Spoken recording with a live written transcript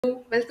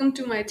Welcome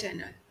to my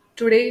channel.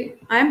 Today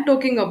I am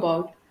talking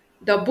about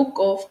the book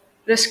of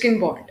Ruskin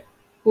Bond,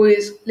 who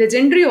is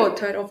legendary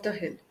author of The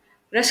Hill.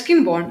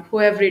 Ruskin Bond, who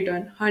have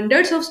written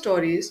hundreds of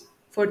stories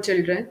for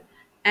children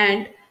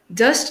and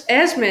just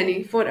as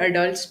many for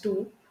adults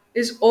too,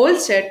 is all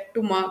set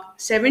to mark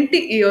 70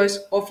 years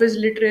of his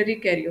literary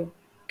career.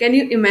 Can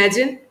you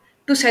imagine?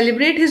 To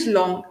celebrate his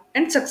long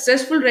and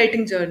successful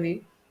writing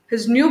journey,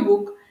 his new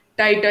book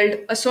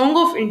titled A Song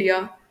of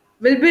India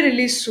will be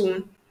released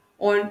soon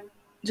on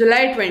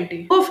July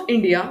 20. Of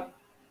India,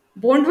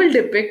 Bond will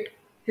depict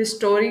his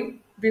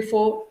story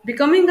before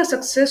becoming a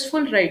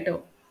successful writer,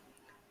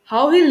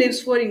 how he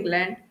lives for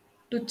England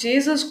to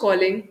chase his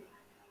calling,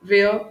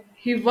 where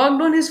he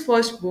worked on his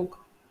first book,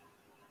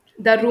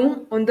 The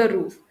Room on the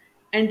Roof,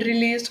 and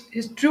released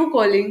his true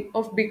calling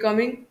of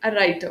becoming a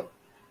writer.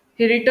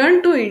 He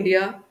returned to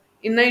India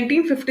in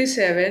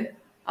 1957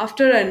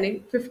 after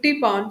earning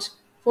 £50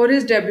 for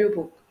his debut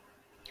book.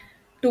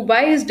 To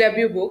buy his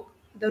debut book,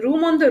 The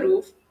Room on the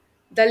Roof,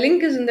 the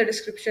link is in the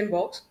description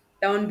box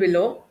down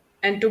below.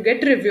 And to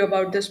get a review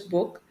about this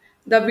book,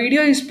 the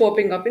video is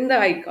popping up in the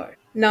iCard.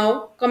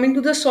 Now, coming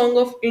to the Song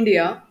of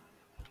India,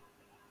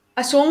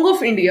 A Song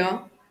of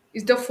India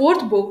is the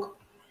fourth book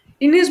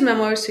in his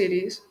memoir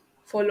series,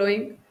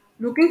 following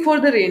Looking for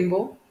the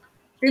Rainbow,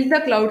 Till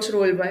the Clouds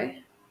Roll By,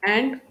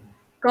 and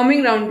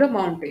Coming Round the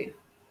Mountain.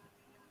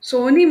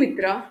 Sohini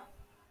Mitra,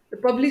 the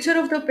publisher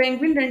of the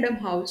Penguin Random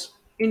House,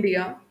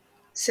 India,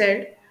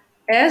 said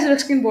as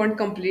Ruskin Bond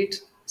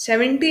completes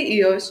 70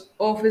 years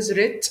of his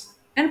rich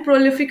and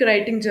prolific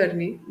writing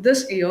journey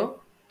this year,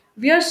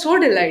 we are so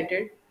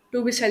delighted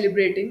to be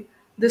celebrating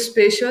this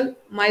special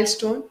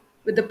milestone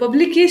with the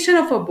publication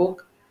of a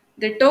book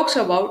that talks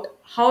about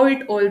how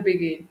it all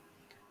began.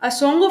 A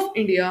Song of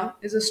India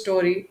is a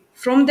story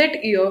from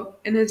that year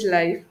in his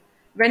life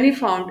when he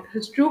found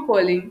his true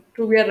calling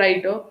to be a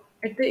writer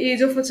at the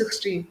age of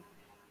 16.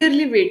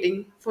 Eagerly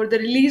waiting for the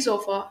release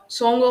of A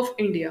Song of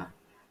India.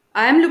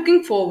 I am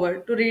looking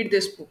forward to read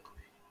this book.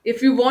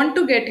 If you want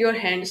to get your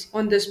hands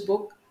on this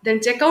book,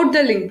 then check out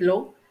the link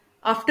below.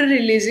 After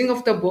releasing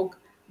of the book,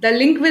 the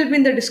link will be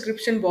in the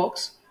description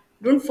box.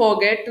 Don't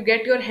forget to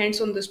get your hands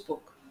on this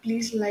book.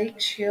 Please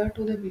like, share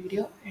to the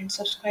video and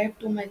subscribe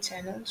to my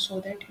channel so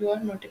that you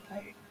are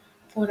notified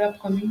for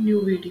upcoming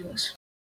new videos.